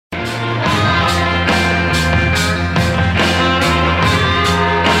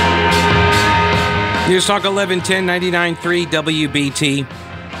News Talk 1110 99.3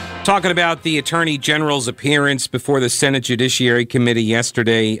 WBT. Talking about the Attorney General's appearance before the Senate Judiciary Committee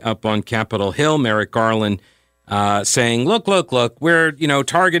yesterday up on Capitol Hill. Merrick Garland saying, look, we're,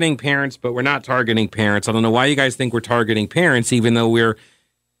 targeting parents, but we're not targeting parents. I don't know why you guys think we're targeting parents, even though we're,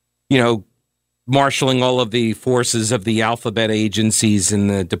 marshaling all of the forces of the alphabet agencies in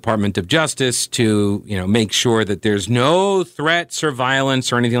the Department of Justice to, make sure that there's no threats or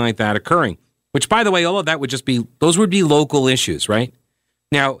violence or anything like that occurring. Which, by the way, all of that would those would be local issues, right?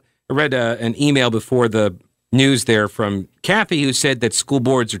 Now, I read an email before the news there from Kathy who said that school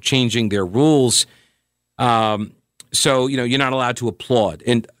boards are changing their rules. So, you're not allowed to applaud.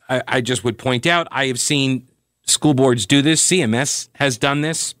 And I just would point out, I have seen school boards do this. CMS has done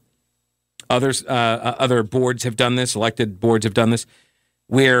this. Other boards have done this. Elected boards have done this,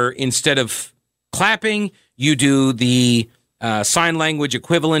 where instead of clapping, you do the sign language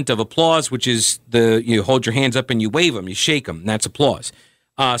equivalent of applause, which is you hold your hands up and you wave them, you shake them, and that's applause.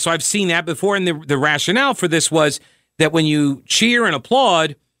 So I've seen that before, and the rationale for this was that when you cheer and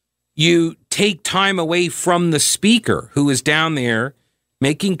applaud, you take time away from the speaker who is down there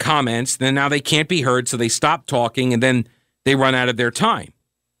making comments. Then now they can't be heard, so they stop talking, and then they run out of their time.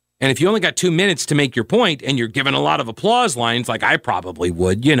 And if you only got 2 minutes to make your point, and you're given a lot of applause lines, like I probably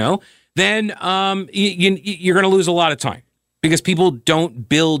would, then you're going to lose a lot of time. Because people don't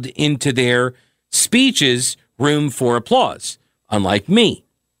build into their speeches room for applause, unlike me.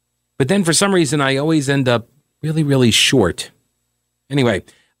 But then for some reason, I always end up really, really short. Anyway,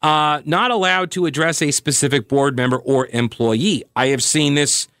 not allowed to address a specific board member or employee. I have seen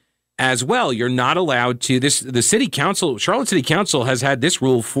this as well. You're not allowed to. The city council, Charlotte City Council, has had this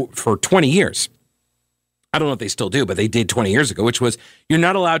rule for 20 years. I don't know if they still do, but they did 20 years ago, which was you're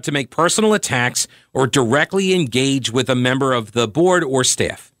not allowed to make personal attacks or directly engage with a member of the board or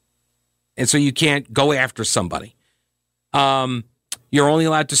staff. And so you can't go after somebody. You're only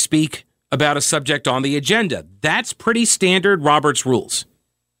allowed to speak about a subject on the agenda. That's pretty standard Robert's rules.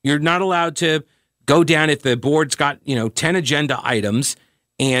 You're not allowed to go down if the board's got, 10 agenda items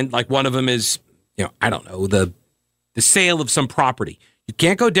and like one of them is, the sale of some property. You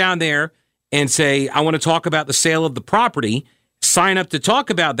can't go down there and say, I want to talk about the sale of the property, sign up to talk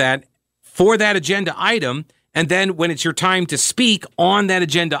about that for that agenda item, and then when it's your time to speak on that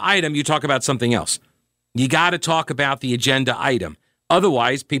agenda item, you talk about something else. You got to talk about the agenda item.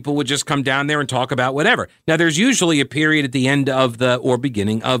 Otherwise, people would just come down there and talk about whatever. Now, there's usually a period at the end of or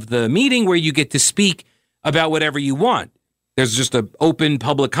beginning of the meeting where you get to speak about whatever you want. There's just an open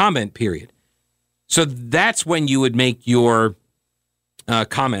public comment period. So that's when you would make your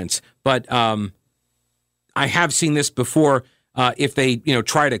comments. But I have seen this before. If they,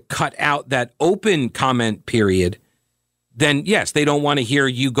 try to cut out that open comment period, then yes, they don't want to hear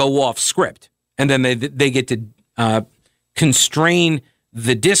you go off script, and then they get to constrain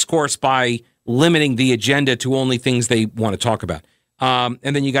the discourse by limiting the agenda to only things they want to talk about.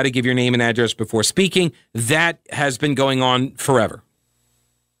 And then you got to give your name and address before speaking. That has been going on forever.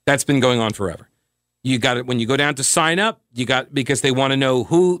 That's been going on forever. You got it when you go down to sign up, because they want to know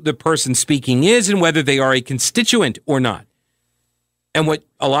who the person speaking is and whether they are a constituent or not. And what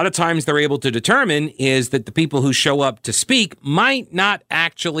a lot of times they're able to determine is that the people who show up to speak might not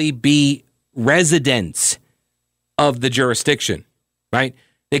actually be residents of the jurisdiction, right?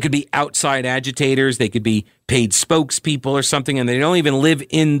 They could be outside agitators. They could be paid spokespeople or something, and they don't even live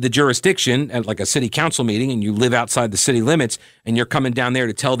in the jurisdiction at like a city council meeting, and you live outside the city limits, and you're coming down there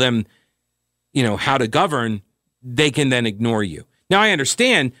to tell them how to govern. They can then ignore you. Now, I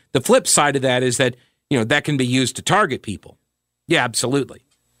understand the flip side of that is that, that can be used to target people. Yeah, absolutely.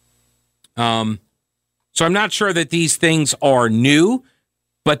 So I'm not sure that these things are new,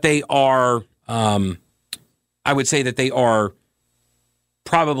 but they are, I would say that they are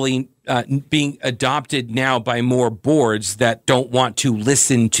probably being adopted now by more boards that don't want to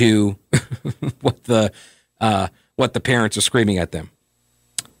listen to what the parents are screaming at them.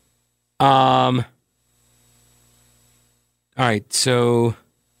 All right, so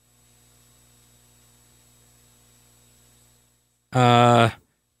all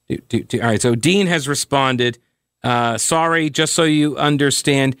right, so Dean has responded. Sorry, just so you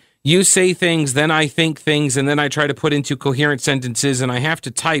understand, you say things, then I think things, and then I try to put into coherent sentences, and I have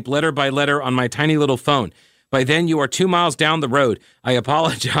to type letter by letter on my tiny little phone. By then, you are 2 miles down the road. I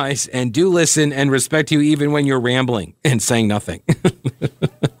apologize and do listen and respect you even when you're rambling and saying nothing.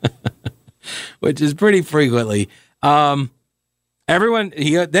 Which is pretty frequently. Everyone,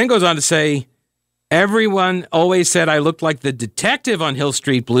 he then goes on to say, everyone always said I looked like the detective on Hill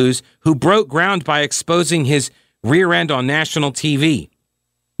Street Blues who broke ground by exposing his rear end on national TV.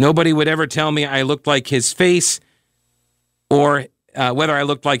 Nobody would ever tell me I looked like his face or whether I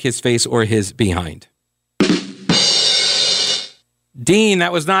looked like his face or his behind. Dean,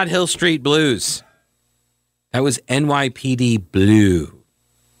 that was not Hill Street Blues. That was NYPD Blue.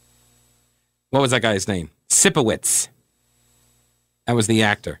 What was that guy's name? Sipowicz. That was the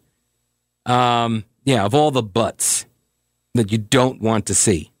actor. Yeah, of all the butts that you don't want to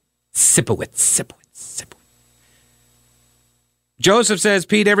see. Sipowicz. Joseph says,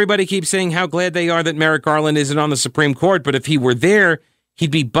 Pete, everybody keeps saying how glad they are that Merrick Garland isn't on the Supreme Court, but if he were there, he'd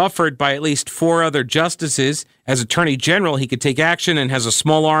be buffered by at least 4 other justices. As Attorney General, he could take action and has a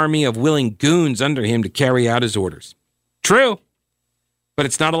small army of willing goons under him to carry out his orders. True, but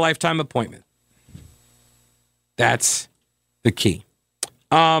it's not a lifetime appointment. That's the key.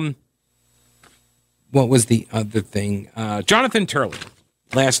 What was the other thing? Jonathan Turley.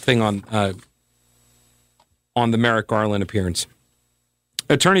 Last thing on the Merrick Garland appearance.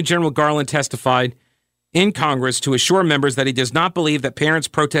 Attorney General Garland testified in Congress to assure members that he does not believe that parents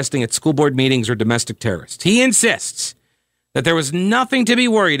protesting at school board meetings are domestic terrorists. He insists that there was nothing to be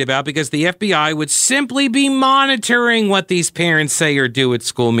worried about because the FBI would simply be monitoring what these parents say or do at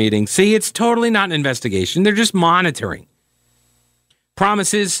school meetings. See, it's totally not an investigation. They're just monitoring.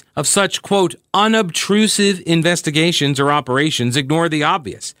 Promises of such, quote, unobtrusive investigations or operations ignore the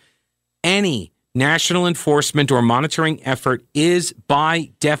obvious. Any national enforcement or monitoring effort is, by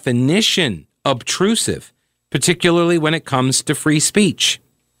definition, obtrusive, particularly when it comes to free speech.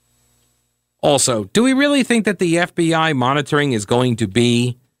 Also, do we really think that the FBI monitoring is going to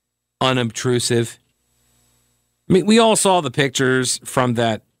be unobtrusive? I mean, we all saw the pictures from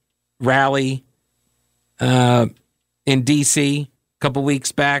that rally in D.C. a couple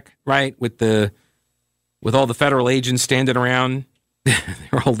weeks back, right? With all the federal agents standing around. They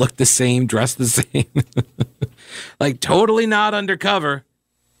all look the same, dressed the same. Like totally not undercover.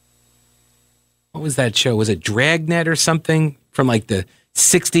 What was that show? Was it Dragnet or something from like the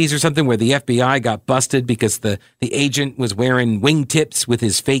 60s or something where the FBI got busted because the agent was wearing wingtips with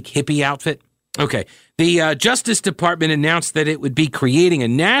his fake hippie outfit? Okay. The Justice Department announced that it would be creating a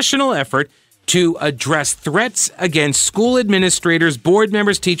national effort to address threats against school administrators, board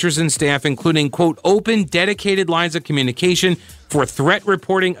members, teachers, and staff, including, quote, open, dedicated lines of communication for threat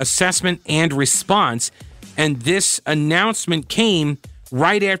reporting, assessment, and response. And this announcement came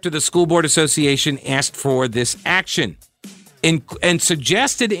right after the School Board Association asked for this action and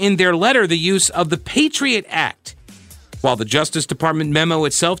suggested in their letter the use of the Patriot Act. While the Justice Department memo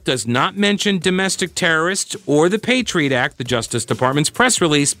itself does not mention domestic terrorists or the Patriot Act, the Justice Department's press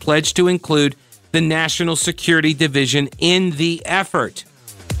release pledged to include the National Security Division in the effort.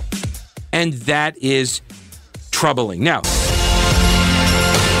 And that is troubling. Now,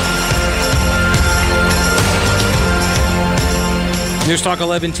 News Talk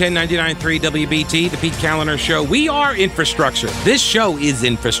 1110 99.3 WBT, the Pete Kaliner Show. We are infrastructure. This show is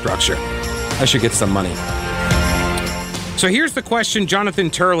infrastructure. I should get some money. So here's the question Jonathan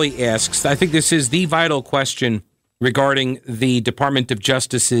Turley asks. I think this is the vital question regarding the Department of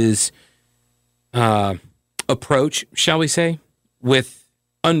Justice's approach, shall we say, with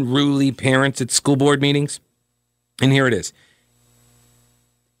unruly parents at school board meetings. And here it is.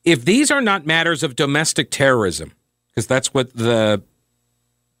 If these are not matters of domestic terrorism, because that's what the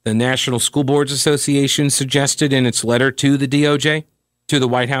National School Boards Association suggested in its letter to the DOJ, to the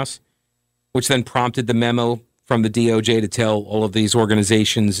White House, which then prompted the memo from the DOJ to tell all of these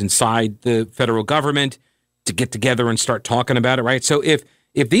organizations inside the federal government to get together and start talking about it, right? So if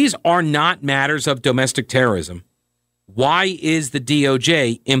these are not matters of domestic terrorism, why is the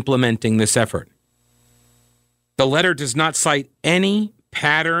DOJ implementing this effort? The letter does not cite any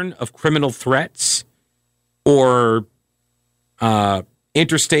pattern of criminal threats or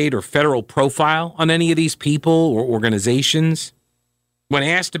interstate or federal profile on any of these people or organizations. When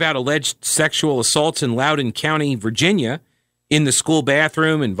asked about alleged sexual assaults in Loudoun County, Virginia, in the school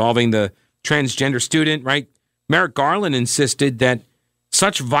bathroom involving the transgender student, right, Merrick Garland insisted that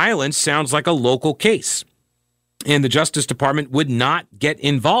such violence sounds like a local case. And the Justice Department would not get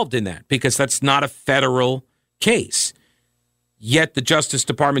involved in that because that's not a federal case. Yet the Justice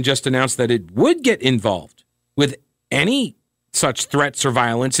Department just announced that it would get involved with any such threats or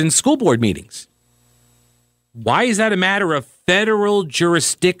violence in school board meetings. Why is that a matter of federal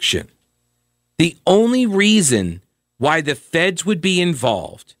jurisdiction? The only reason why the feds would be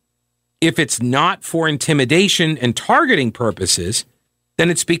involved, if it's not for intimidation and targeting purposes, then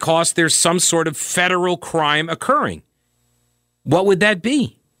it's because there's some sort of federal crime occurring. What would that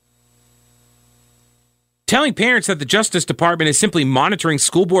be? Telling parents that the Justice Department is simply monitoring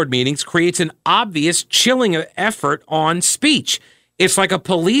school board meetings creates an obvious chilling effort on speech. It's like a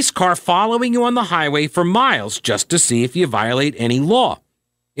police car following you on the highway for miles just to see if you violate any law.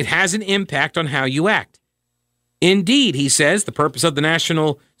 It has an impact on how you act. Indeed, he says, the purpose of the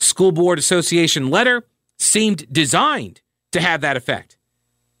National School Board Association letter seemed designed to have that effect.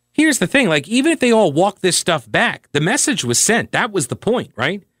 Here's the thing, like, even if they all walk this stuff back, the message was sent. That was the point,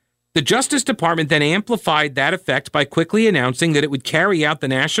 right? The Justice Department then amplified that effect by quickly announcing that it would carry out the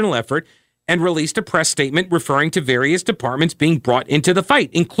national effort and released a press statement referring to various departments being brought into the fight,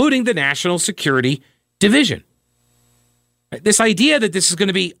 including the National Security Division. This idea that this is going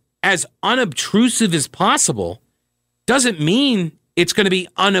to be as unobtrusive as possible doesn't mean it's going to be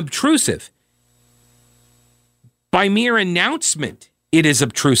unobtrusive. By mere announcement, it is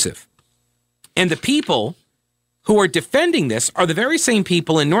obtrusive. And the people who are defending this are the very same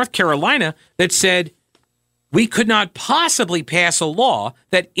people in North Carolina that said, we could not possibly pass a law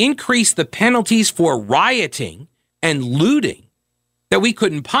that increased the penalties for rioting and looting, that we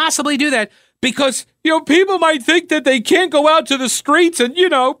couldn't possibly do that because, people might think that they can't go out to the streets and,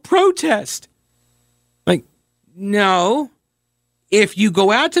 protest. Like, no. If you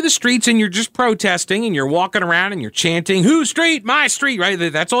go out to the streets and you're just protesting and you're walking around and you're chanting, whose street? My street, right?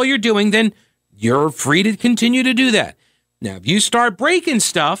 That's all you're doing, then you're free to continue to do that. Now, if you start breaking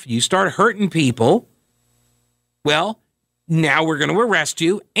stuff, you start hurting people, well, now we're going to arrest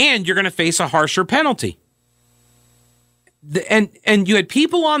you and you're going to face a harsher penalty. And you had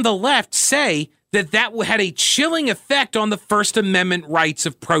people on the left say that had a chilling effect on the First Amendment rights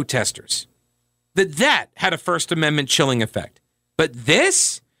of protesters. That had a First Amendment chilling effect. But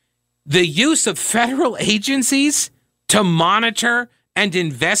the use of federal agencies to monitor and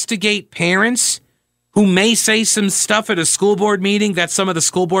investigate parents who may say some stuff at a school board meeting that some of the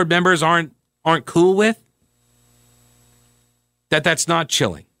school board members aren't cool with, that's not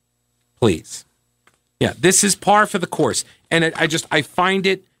chilling. Please. Yeah, this is par for the course. And I find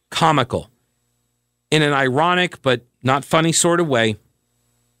it comical in an ironic but not funny sort of way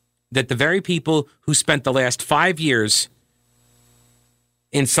that the very people who spent the last 5 years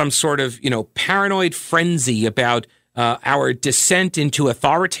in some sort of, paranoid frenzy about our descent into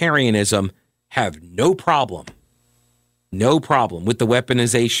authoritarianism have no problem with the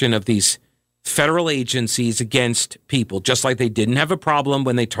weaponization of these federal agencies against people, just like they didn't have a problem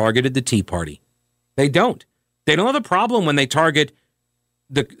when they targeted the Tea Party. They don't. They don't have a problem when they target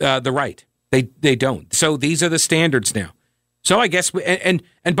the right. They don't. So these are the standards now. So I guess, and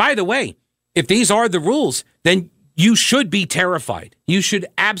by the way, if these are the rules, then you should be terrified. You should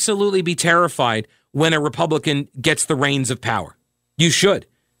absolutely be terrified when a Republican gets the reins of power. You should.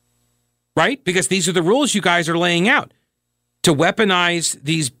 Right? Because these are the rules you guys are laying out to weaponize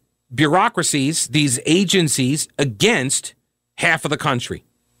these bureaucracies, these agencies against half of the country.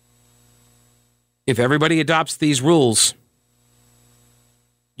 If everybody adopts these rules,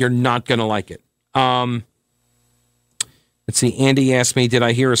 you're not going to like it. Let's see. Andy asked me, did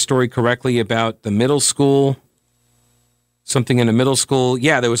I hear a story correctly about the middle school? Something in a middle school.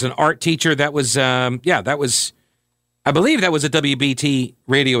 Yeah, there was an art teacher that was, I believe that was a WBT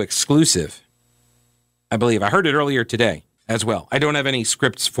radio exclusive. I believe. I heard it earlier today as well. I don't have any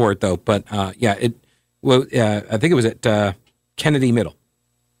scripts for it, though. But, I think it was at Kennedy Middle,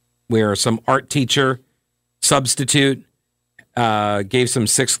 where some art teacher substitute gave some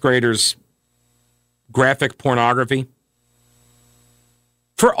sixth graders graphic pornography.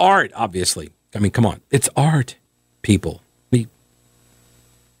 For art, obviously. I mean, come on. It's art, people.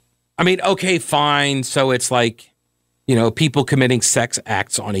 Okay, fine. So it's like, people committing sex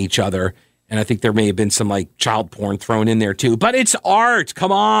acts on each other. And I think there may have been some child porn thrown in there too. But it's art.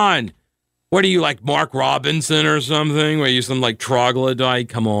 Come on. What are you, like Mark Robinson or something? Where you some troglodyte?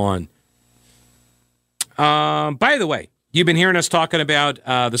 Come on. By the way, you've been hearing us talking about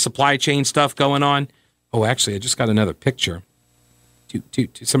the supply chain stuff going on. Oh, actually, I just got another picture.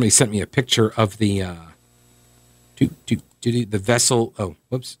 Somebody sent me a picture of the vessel. Oh,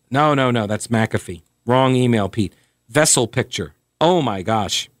 whoops. No. That's McAfee. Wrong email, Pete. Vessel picture. Oh, my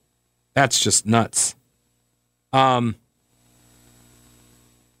gosh. That's just nuts.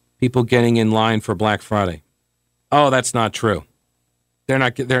 People getting in line for Black Friday. Oh, that's not true.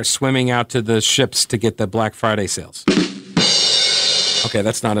 They're swimming out to the ships to get the Black Friday sales. Okay,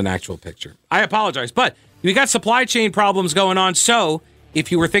 that's not an actual picture. I apologize, but we got supply chain problems going on. So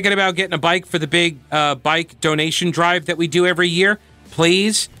if you were thinking about getting a bike for the big bike donation drive that we do every year,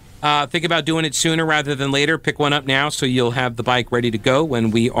 please think about doing it sooner rather than later. Pick one up now so you'll have the bike ready to go when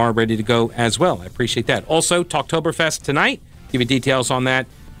we are ready to go as well. I appreciate that. Also, Talktoberfest tonight. Give you details on that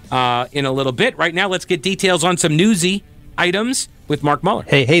in a little bit. Right now, let's get details on some newsy items with Mark Muller.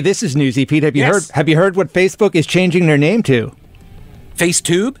 Hey, this is Newsy, Pete. Have you heard what Facebook is changing their name to?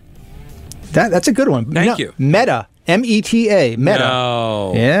 FaceTube? That's a good one. Thank you. Meta. META. Meta.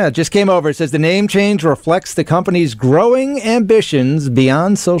 No. Yeah, it just came over. It says the name change reflects the company's growing ambitions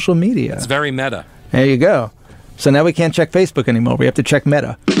beyond social media. It's very meta. There you go. So now we can't check Facebook anymore. We have to check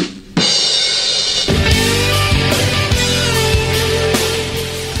Meta.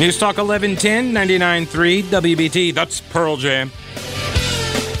 News Talk 1110, 99.3 WBT. That's Pearl Jam.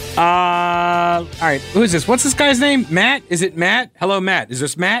 All right. Who is this? What's this guy's name? Matt? Is it Matt? Hello, Matt. Is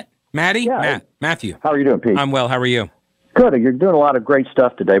this Matt? Matty? Yeah. Matt. Matthew. How are you doing, Pete? I'm well. How are you? Good. You're doing a lot of great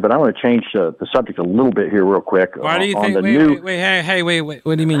stuff today, but I want to change the subject a little bit here real quick. Why do you think? Wait.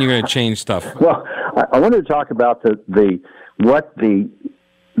 What do you mean you're going to change stuff? Well, I wanted to talk about what the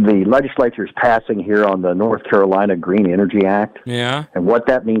legislature is passing here on the North Carolina Green Energy Act. Yeah. And what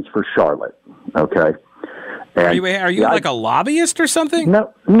that means for Charlotte. Okay. And are you like a lobbyist or something?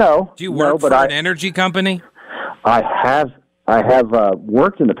 No. Do you work for an energy company? I have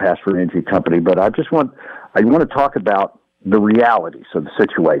worked in the past for an energy company, but I want to talk about the realities of the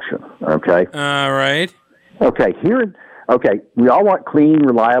situation. Okay. All right. Okay. We all want clean,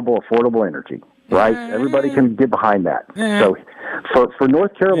 reliable, affordable energy, right? Everybody can get behind that. So for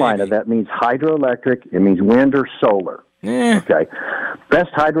North Carolina, that means hydroelectric. It means wind or solar. Okay.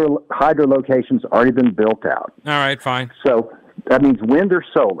 Best hydro locations already been built out. All right. Fine. So that means wind or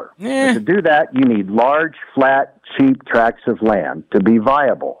solar. And to do that, you need large, flat, cheap tracts of land to be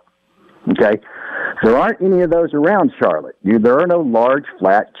viable. Okay? There aren't any of those around Charlotte. There are no large,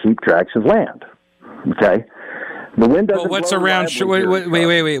 flat, cheap tracts of land. Okay? The wind doesn't. Well, what's around? Wait.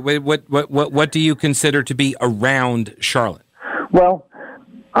 What do you consider to be around Charlotte? Well,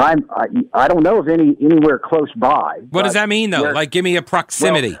 I don't know of anywhere close by. What does that mean, though? Like, give me a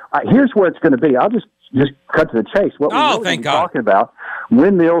proximity. Well, here's where it's going to be. I'll just cut to the chase. What we're thank God. talking about,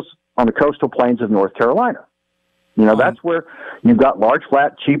 windmills on the coastal plains of North Carolina. That's where you've got large,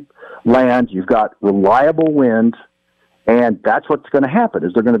 flat, cheap land. You've got reliable wind, and that's what's going to happen.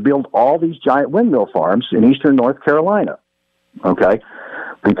 Is they're going to build all these giant windmill farms in eastern North Carolina. Okay,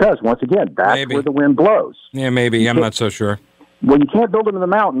 because once again, that's where the wind blows. Yeah, maybe. I'm not so sure. Well, you can't build them in the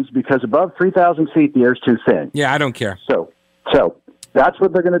mountains because above 3,000 feet, the air's too thin. Yeah, I don't care. So that's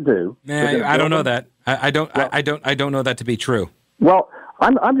what they're going to do. I don't know that. I don't know that to be true. Well,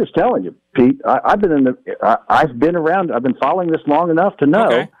 I'm just telling you, Pete. I've been around. I've been following this long enough to know.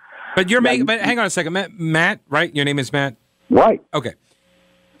 Okay. But but hang on a second, Matt. Right? Your name is Matt. Right. Okay.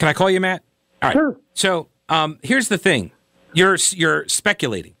 Can I call you Matt? All right. Sure. So here's the thing. You're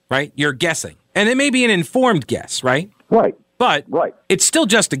speculating, right? You're guessing, and it may be an informed guess, right? Right. But it's still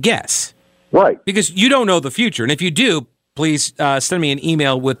just a guess. Right. Because you don't know the future. And if you do, please send me an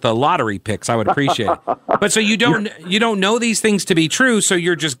email with the lottery picks. I would appreciate it. But so you don't know these things to be true, so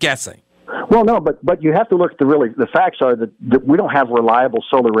you're just guessing. Well, no, but you have to look at the facts are that we don't have reliable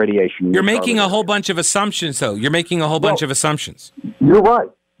solar radiation. You're making a whole bunch of assumptions, though. You're making a whole bunch of assumptions. You're right.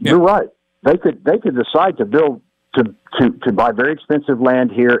 Yeah. You're right. They could decide to build to buy very expensive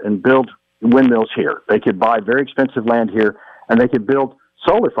land here and build windmills here. They could buy very expensive land here, and they could build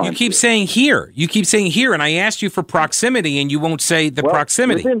solar farms. You keep saying here. You keep saying here, and I asked you for proximity, and you won't say the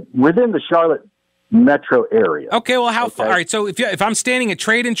proximity. Within the Charlotte metro area. Okay, well, how far? All right, so if I'm standing at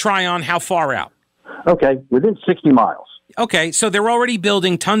Trade and Tryon, how far out? Okay, within 60 miles. Okay, so they're already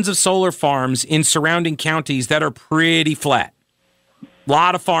building tons of solar farms in surrounding counties that are pretty flat. A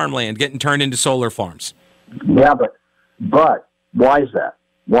lot of farmland getting turned into solar farms. Yeah, but why is that?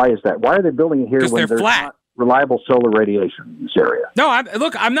 Why are they building it here when there's flat. Not reliable solar radiation in this area? No,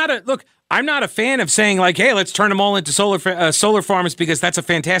 I'm not a fan of saying like, hey, let's turn them all into solar farms because that's a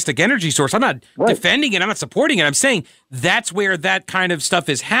fantastic energy source. I'm not defending it. I'm not supporting it. I'm saying that's where that kind of stuff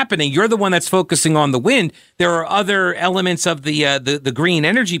is happening. You're the one that's focusing on the wind. There are other elements of the green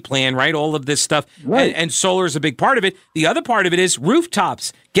energy plan, right? All of this stuff, and solar is a big part of it. The other part of it is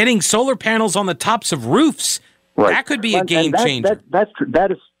rooftops, getting solar panels on the tops of roofs. Right. That could be a game changer.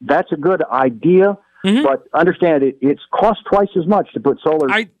 That's a good idea, but understand it's cost twice as much to put solar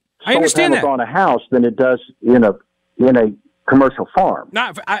understand panels on a house than it does in a commercial farm.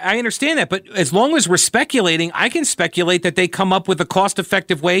 No, I understand that, but as long as we're speculating, I can speculate that they come up with a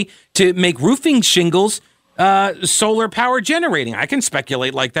cost-effective way to make roofing shingles solar power generating. I can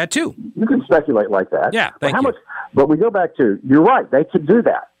speculate like that too. You can speculate like that. Yeah, thank you. But we go back to, you're right, they could do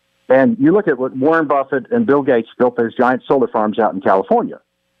that. And you look at what Warren Buffett and Bill Gates built those giant solar farms out in California,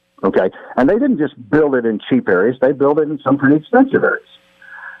 okay? And they didn't just build it in cheap areas. They built it in some pretty expensive areas.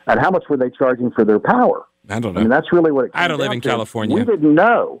 And how much were they charging for their power? I don't know. I mean, that's really what it comes I don't live in California. We didn't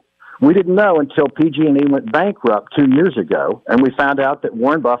know. We didn't know until PG&E went bankrupt 2 years ago, and we found out that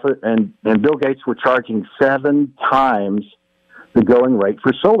Warren Buffett and Bill Gates were charging 7 times the going rate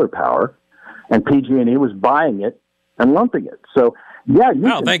for solar power, and PG&E was buying it and lumping it. So, yeah, you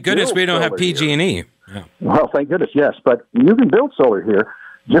Well, can thank goodness build we don't have solar PG&E. here. Yeah. Well, thank goodness, yes. But you can build solar here.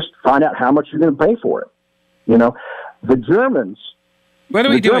 Just find out how much you're going to pay for it. You know, the Germans. What are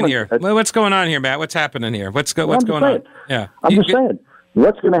we doing Germans, here? What's going on here, Matt? What's happening here? What's going on? Yeah, I'm just saying.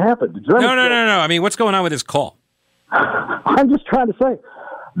 What's going to happen? The Germans No. I mean, what's going on with this call? I'm just trying to say.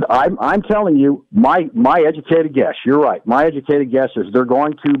 I'm telling you, my educated guess. You're right. My educated guess is they're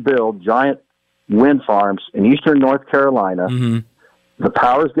going to build giant wind farms in eastern North Carolina. Mm-hmm. The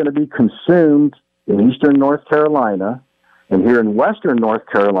power is going to be consumed in eastern North Carolina, and here in western North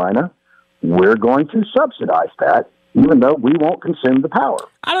Carolina, we're going to subsidize that, even though we won't consume the power.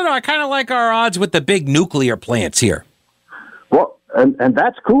 I don't know. I kind of like our odds with the big nuclear plants here. Well, and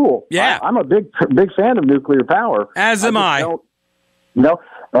that's cool. Yeah, I'm a big fan of nuclear power. As am I. You know,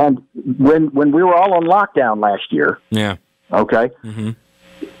 and when we were all on lockdown last year, yeah, okay,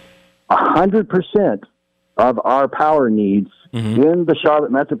 100% of our power needs in the Charlotte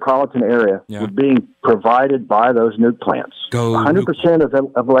metropolitan area were being provided by those nuke plants.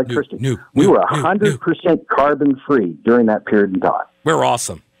 100% of electricity. We were 100% carbon free during that period of time. We're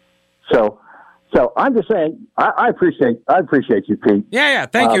awesome. So I'm just saying, I appreciate you, Pete. Yeah.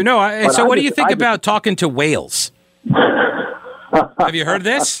 Thank you. No. So what do you think about talking to whales? Have you heard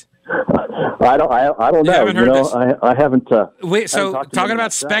this? I don't know. You haven't heard this? I haven't. Wait. So talking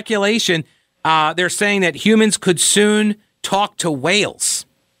about speculation, they're saying that humans could soon talk to whales.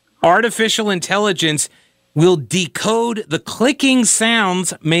 Artificial intelligence will decode the clicking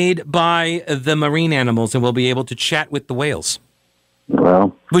sounds made by the marine animals, and we'll be able to chat with the whales.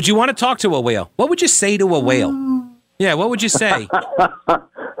 Well, would you want to talk to a whale? What would you say to a whale? Yeah, what would you say? I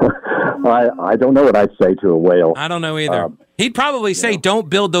don't know what I'd say to a whale. I don't know either. He'd probably say, don't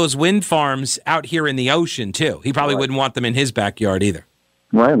build those wind farms out here in the ocean, too. He probably wouldn't want them in his backyard either.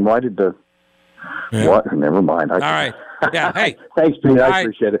 Ryan, why did the... Yeah. What? Never mind. All right. Yeah, hey. Thanks, Pete. I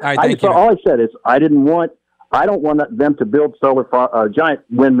appreciate it. All right, all I said is I don't want them to build giant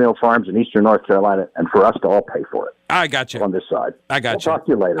windmill farms in eastern North Carolina and for us to all pay for it. I got you. On this side. I got you. We'll talk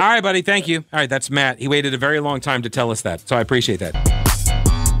to you later. All right, buddy. Thank you. All right, that's Matt. He waited a very long time to tell us that, so I appreciate that.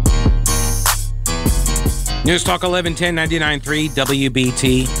 News Talk 1110 99.3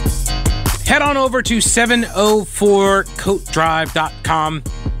 WBT. Head on over to 704coatdrive.com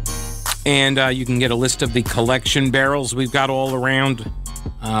and you can get a list of the collection barrels we've got all around.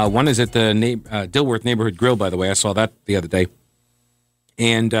 One is at the Dilworth Neighborhood Grill, by the way. I saw that the other day.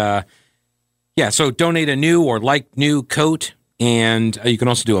 And so donate a new or like new coat. And you can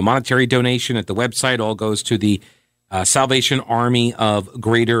also do a monetary donation at the website. All goes to the Salvation Army of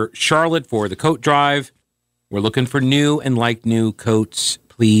Greater Charlotte for the coat drive. We're looking for new and like new coats,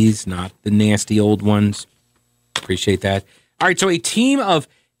 please, not the nasty old ones. Appreciate that. All right, so a team of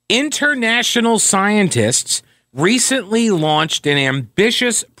international scientists recently launched an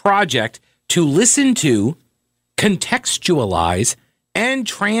ambitious project to listen to, contextualize, and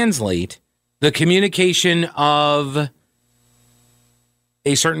translate the communication of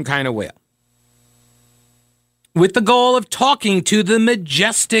a certain kind of whale, with the goal of talking to the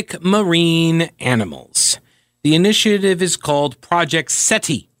majestic marine animals. The initiative is called Project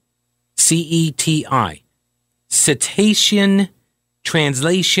SETI, C-E-T-I, Cetacean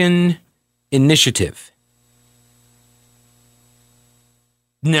Translation Initiative.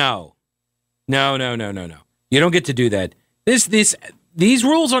 No. You don't get to do that. These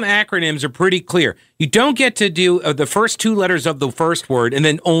rules on acronyms are pretty clear. You don't get to do the first two letters of the first word and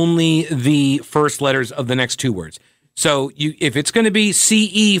then only the first letters of the next two words. So if it's going to be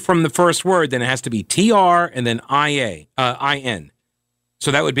CE from the first word, then it has to be TR and then IN.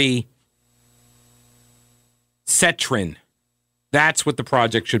 So that would be Cetrin. That's what the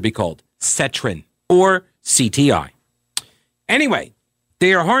project should be called, Cetrin or CTI. Anyway,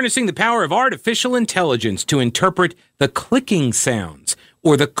 they are harnessing the power of artificial intelligence to interpret the clicking sounds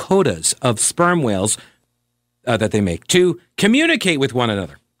or the codas of sperm whales that they make to communicate with one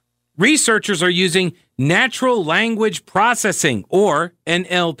another. Researchers are using natural language processing, or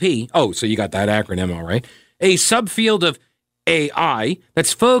NLP. Oh, so you got that acronym all right. A subfield of AI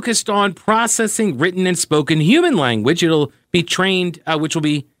that's focused on processing written and spoken human language. It'll be trained,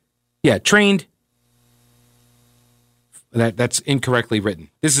 trained. That's incorrectly written.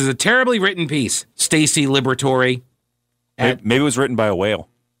 This is a terribly written piece. Stacy Liberatore. Maybe it was written by a whale.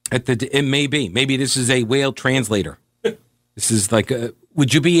 It may be. Maybe this is a whale translator. This is like,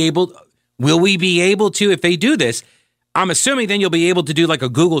 will we be able to, if they do this, I'm assuming then you'll be able to do like a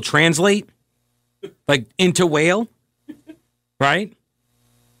Google Translate, like into whale, right?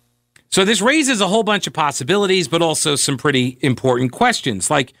 So this raises a whole bunch of possibilities, but also some pretty important questions.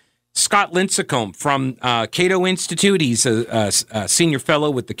 Like Scott Lincecum from Cato Institute. He's a senior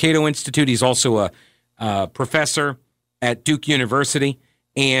fellow with the Cato Institute. He's also a professor at Duke University.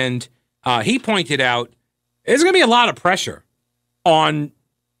 And he pointed out there's going to be a lot of pressure on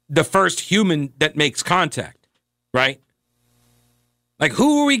the first human that makes contact, right? Like,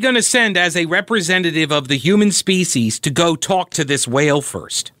 who are we going to send as a representative of the human species to go talk to this whale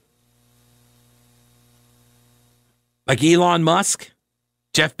first? Like Elon Musk,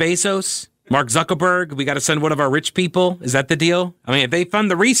 Jeff Bezos, Mark Zuckerberg? We got to send one of our rich people? Is that the deal? I mean, if they fund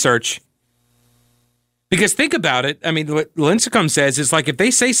the research, because think about it. I mean, what Lincecum says is like, if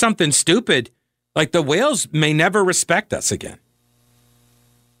they say something stupid, like the whales may never respect us again.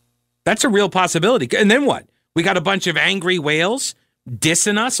 That's a real possibility. And then what? We got a bunch of angry whales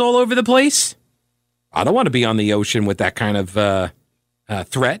dissing us all over the place? I don't want to be on the ocean with that kind of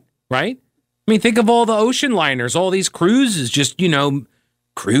threat, right? I mean, think of all the ocean liners, all these cruises just,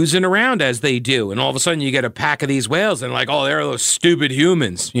 cruising around as they do. And all of a sudden you get a pack of these whales and like, oh, they're those stupid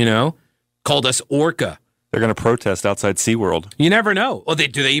humans, called us orca. They're going to protest outside SeaWorld. You never know. Oh,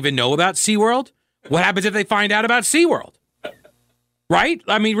 do they even know about SeaWorld? What happens if they find out about SeaWorld? Right?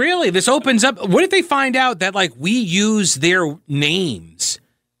 I mean, really, this opens up. What if they find out that, like, we use their names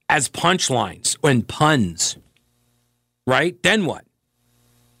as punchlines and puns? Right? Then what?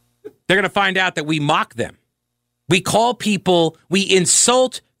 They're going to find out that we mock them. We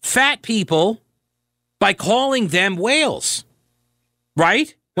insult fat people by calling them whales.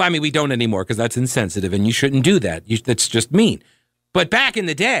 Right? Well, I mean, we don't anymore because that's insensitive and you shouldn't do that. That's just mean. But back in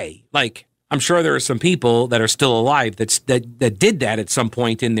the day, like, I'm sure there are some people that are still alive that did that at some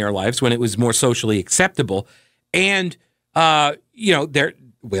point in their lives when it was more socially acceptable. And, their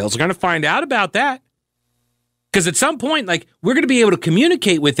whales are going to find out about that. Because at some point, like, we're going to be able to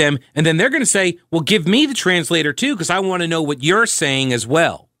communicate with them, and then they're going to say, well, give me the translator too, because I want to know what you're saying as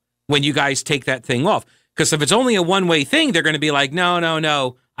well when you guys take that thing off. Because if it's only a one-way thing, they're going to be like,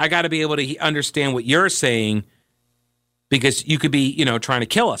 no, I got to be able to understand what you're saying, because you could be, trying to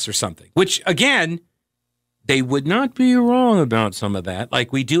kill us or something. Which, again, they would not be wrong about some of that.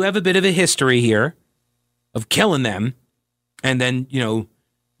 Like, we do have a bit of a history here of killing them and then,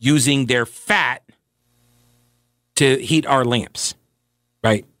 using their fat to heat our lamps,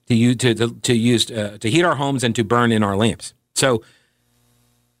 right? To heat our homes and to burn in our lamps. So,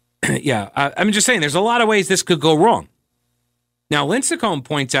 yeah, I'm just saying there's a lot of ways this could go wrong. Now, Lincecum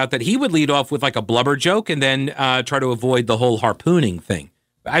points out that he would lead off with like a blubber joke and then try to avoid the whole harpooning thing.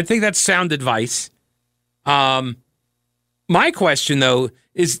 I think that's sound advice. My question, though,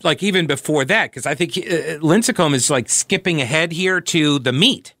 is like even before that, because I think Lincecum is like skipping ahead here to the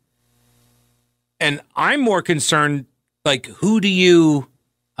meat. And I'm more concerned, like, who do you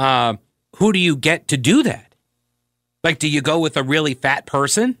get to do that? Like, do you go with a really fat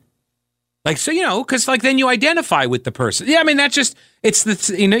person? Like, so, because like then you identify with the person. Yeah, I mean, that's just, it's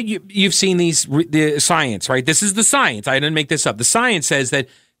the, you've seen the science, right? This is the science. I didn't make this up. The science says that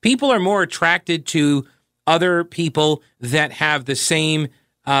people are more attracted to other people that have the same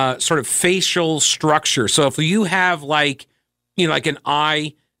sort of facial structure. So if you have like, like an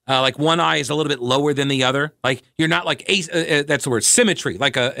eye, like one eye is a little bit lower than the other, like you're not like, that's the word, symmetry,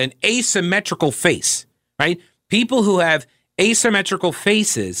 like an asymmetrical face, right? People who have asymmetrical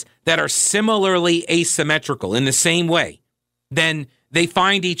faces that are similarly asymmetrical in the same way, then they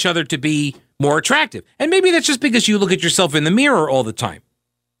find each other to be more attractive. And maybe that's just because you look at yourself in the mirror all the time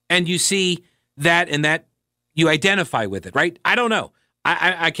and you see that and that you identify with it, right? I don't know.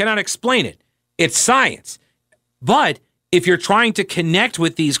 I cannot explain it. It's science. But if you're trying to connect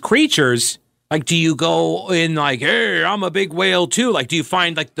with these creatures, like, do you go in like, hey, I'm a big whale too? Like, do you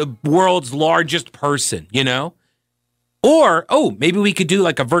find like the world's largest person, Or, maybe we could do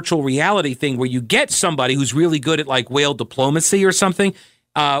like a virtual reality thing where you get somebody who's really good at like whale diplomacy or something,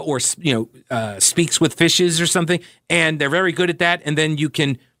 or speaks with fishes or something, and they're very good at that. And then you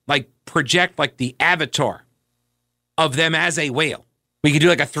can like project like the avatar of them as a whale. We could do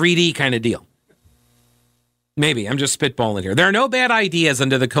like a 3D kind of deal. Maybe. I'm just spitballing here. There are no bad ideas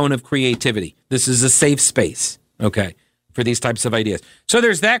under the cone of creativity. This is a safe space, okay, for these types of ideas. So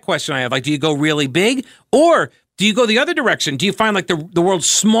there's that question I have. Like, do you go really big, or do you go the other direction? Do you find like the world's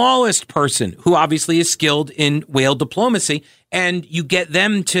smallest person who obviously is skilled in whale diplomacy, and you get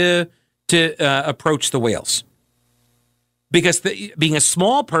them to approach the whales? Because being a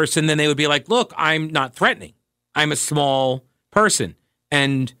small person, then they would be like, look, I'm not threatening. I'm a small person.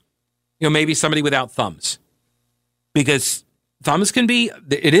 And, maybe somebody without thumbs. Because thumbs can be,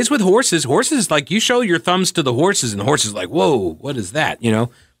 it is with horses. Horses, like, you show your thumbs to the horses, and the horse is like, whoa, what is that,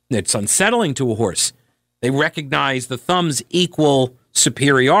 It's unsettling to a horse. They recognize the thumb's equal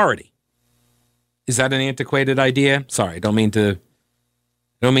superiority. Is that an antiquated idea? Sorry, I don't mean to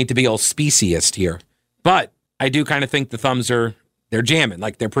be all speciest here. But I do kind of think the thumbs they're jamming.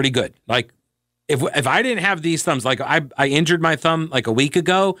 Like, they're pretty good. Like, if I didn't have these thumbs, like I injured my thumb like a week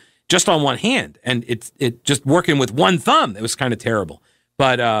ago just on one hand, and it just working with one thumb. It was kind of terrible.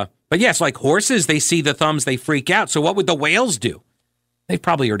 But yes, like horses, they see the thumbs, they freak out. So what would the whales do? They've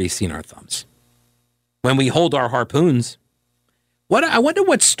probably already seen our thumbs. When we hold our harpoons, I wonder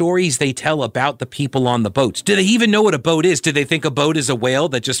what stories they tell about the people on the boats. Do they even know what a boat is? Do they think a boat is a whale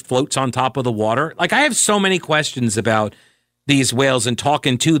that just floats on top of the water? Like, I have so many questions about these whales and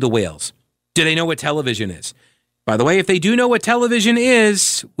talking to the whales. Do they know what television is? By the way, if they do know what television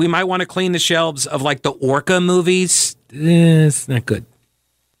is, we might want to clean the shelves of like the orca movies. It's not good.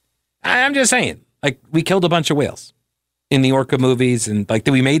 I'm just saying, like, we killed a bunch of whales in the orca movies, and like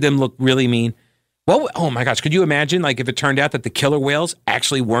we made them look really mean. Well, oh my gosh, could you imagine like if it turned out that the killer whales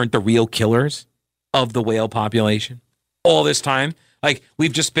actually weren't the real killers of the whale population all this time? Like,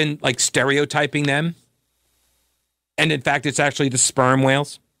 we've just been like stereotyping them. And in fact, it's actually the sperm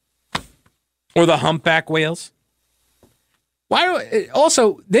whales or the humpback whales.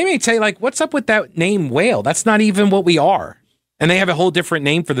 Also, they may say, like, what's up with that name whale? That's not even what we are. And they have a whole different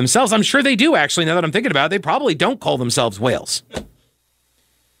name for themselves. I'm sure they do, actually, now that I'm thinking about it. They probably don't call themselves whales.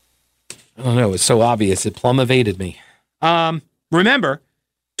 I don't know. It's so obvious. It plumb evaded me. Remember,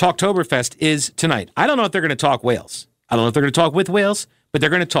 Talktoberfest is tonight. I don't know if they're going to talk whales. I don't know if they're going to talk with whales, but they're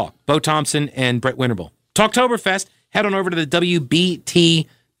going to talk. Bo Thompson and Brett Winterble. Talktoberfest, head on over to the WBT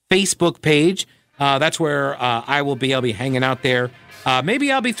Facebook page. That's where I will be. I'll be hanging out there.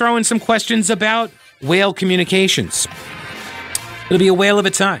 Maybe I'll be throwing some questions about whale communications. It'll be a whale of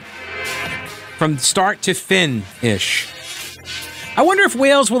a time. From start to fin-ish. I wonder if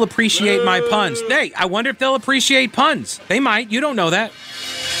whales will appreciate my puns. Hey, I wonder if they'll appreciate puns. They might. You don't know that.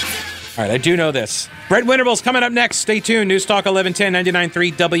 All right, I do know this. Brett Winterble's coming up next. Stay tuned. News Talk 1110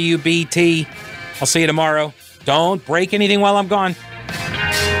 99.3 WBT. I'll see you tomorrow. Don't break anything while I'm gone.